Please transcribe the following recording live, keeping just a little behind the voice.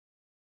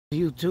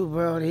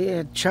YouTuber out here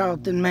at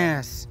Charlton,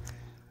 Mass.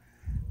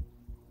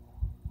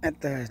 At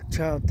the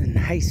Charlton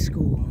High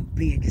School, to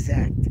be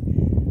exact.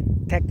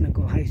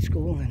 Technical high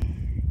school.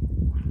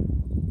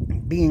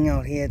 And being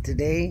out here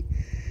today,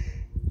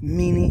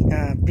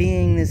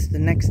 being this the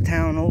next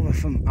town over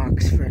from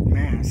Oxford,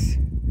 Mass.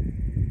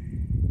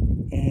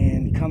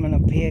 And coming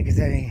up here because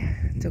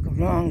I took a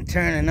wrong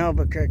turn in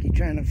Albuquerque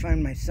trying to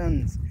find my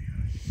son's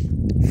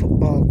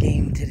football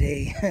game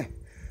today.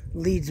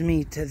 Leads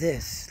me to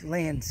this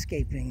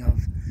landscaping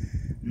of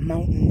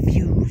mountain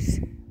views.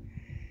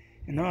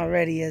 And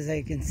already, as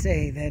I can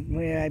say, that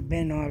where I've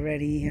been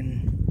already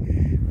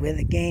and where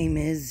the game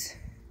is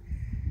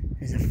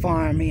a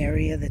farm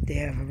area that they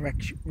have a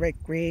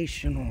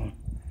recreational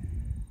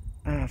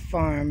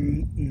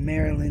farm,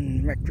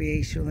 Maryland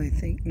recreational, I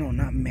think. No,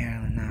 not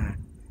Maryland,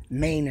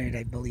 Maynard,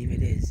 I believe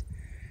it is.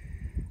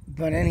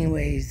 But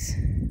anyways,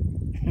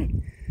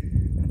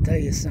 I'll tell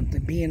you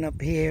something, being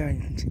up here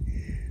and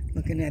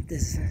looking at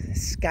this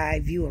sky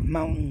view of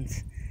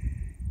mountains,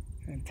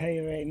 I'll tell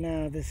you right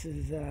now, this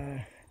is,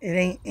 it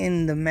ain't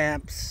in the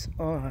maps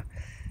or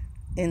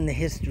in the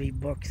history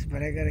books,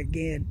 but I got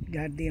a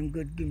goddamn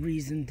good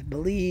reason to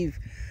believe,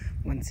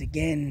 once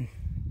again,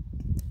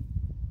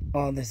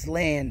 all this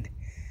land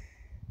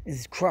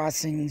is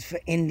crossings for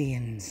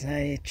Indians.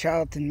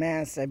 Charlton,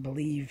 Mass, I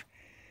believe,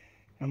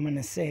 I'm going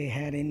to say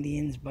had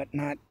Indians, but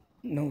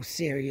no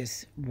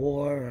serious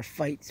war or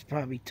fights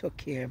probably took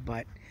here,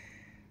 but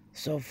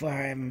so far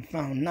I haven't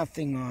found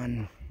nothing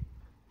on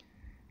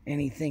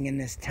anything in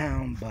this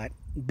town. But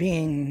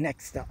being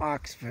next to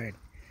Oxford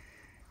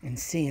and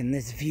seeing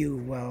this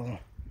view, well,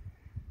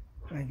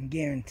 I can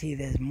guarantee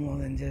there's more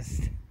than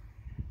just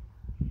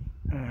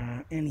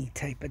any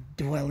type of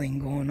dwelling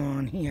going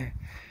on here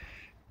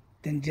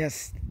than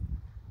just,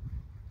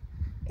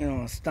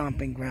 a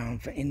stomping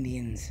ground for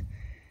Indians.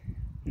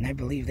 And I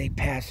believe they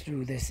passed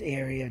through this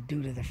area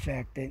due to the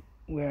fact that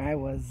where I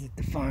was at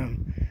the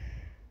farm,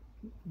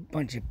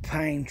 bunch of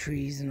pine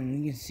trees,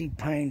 and you can see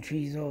pine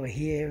trees over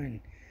here. And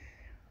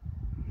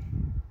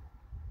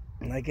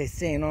like I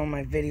say in all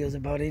my videos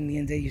about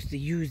Indians, they used to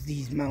use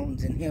these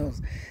mountains and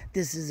hills.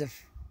 This is a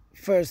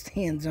first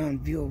hands-on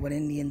view of what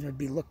Indians would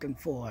be looking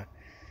for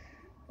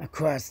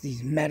across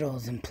these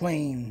meadows and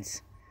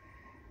plains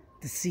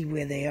to see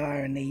where they are.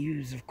 And they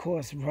use, of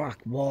course, rock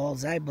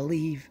walls, I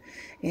believe,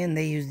 and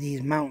they use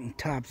these mountain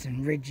tops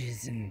and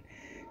ridges and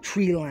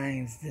tree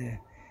lines to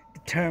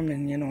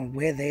determine,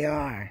 where they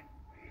are.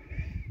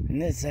 And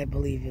this, I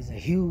believe, is a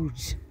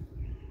huge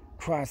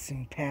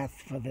crossing path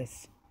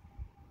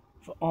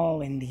for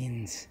all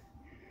Indians.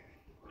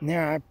 And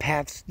there are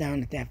paths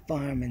down at that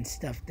farm and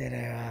stuff that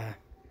are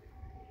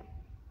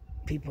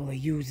people are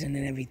using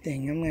and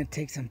everything. I'm going to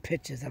take some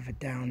pictures of it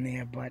down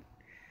there, but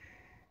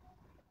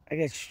I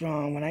get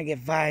strong when I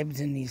get vibes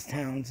in these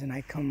towns and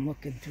I come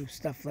looking through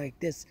stuff like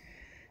this.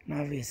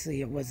 And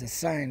obviously it was a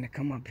sign to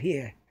come up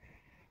here.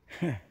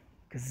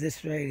 Because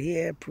this right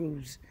here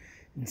proves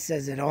and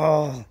says it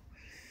all.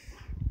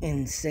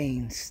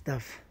 Insane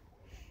stuff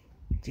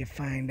that you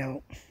find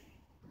out.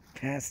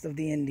 Past of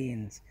the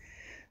Indians.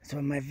 That's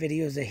what my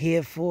videos are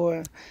here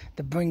for,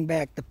 to bring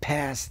back the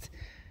past,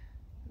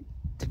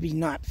 to be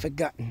not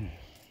forgotten.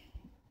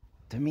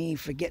 To me,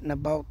 forgetting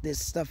about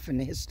this stuff in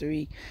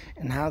history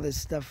and how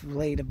this stuff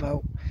laid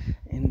about,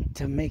 and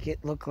to make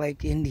it look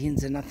like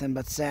Indians are nothing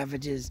but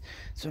savages.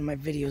 That's what my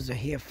videos are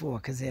here for,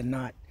 because they're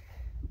not.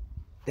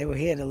 They were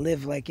here to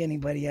live like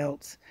anybody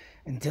else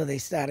until they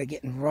started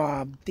getting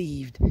robbed,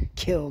 thieved,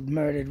 killed,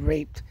 murdered,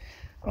 raped.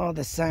 All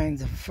the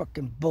signs of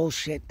fucking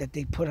bullshit that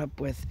they put up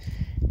with.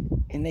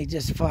 And they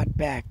just fought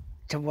back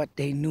to what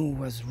they knew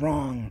was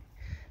wrong.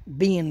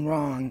 Being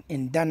wrong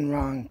and done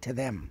wrong to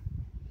them.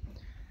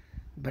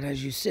 But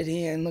as you sit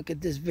here and look at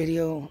this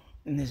video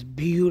and this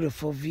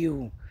beautiful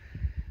view,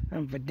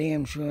 I'm for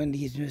damn sure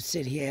Indians will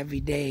sit here every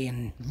day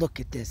and look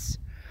at this.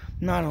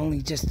 Not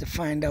only just to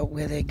find out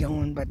where they're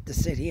going, but to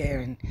sit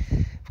here and,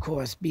 of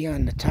course, be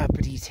on the top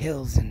of these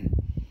hills and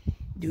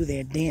do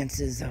their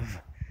dances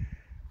of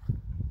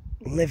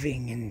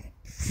living and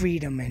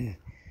freedom and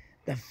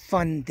the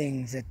fun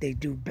things that they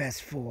do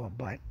best for.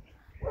 But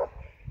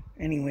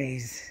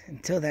anyways,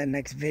 until that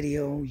next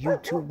video,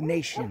 YouTube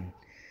Nation,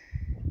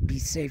 be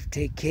safe,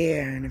 take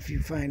care, and if you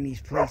find these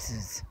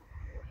places,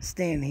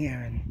 stand here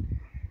and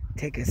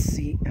take a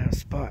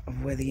spot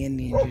of where the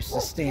Indians used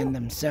to stand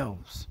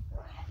themselves.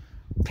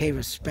 Pay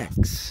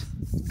respects.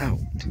 Out.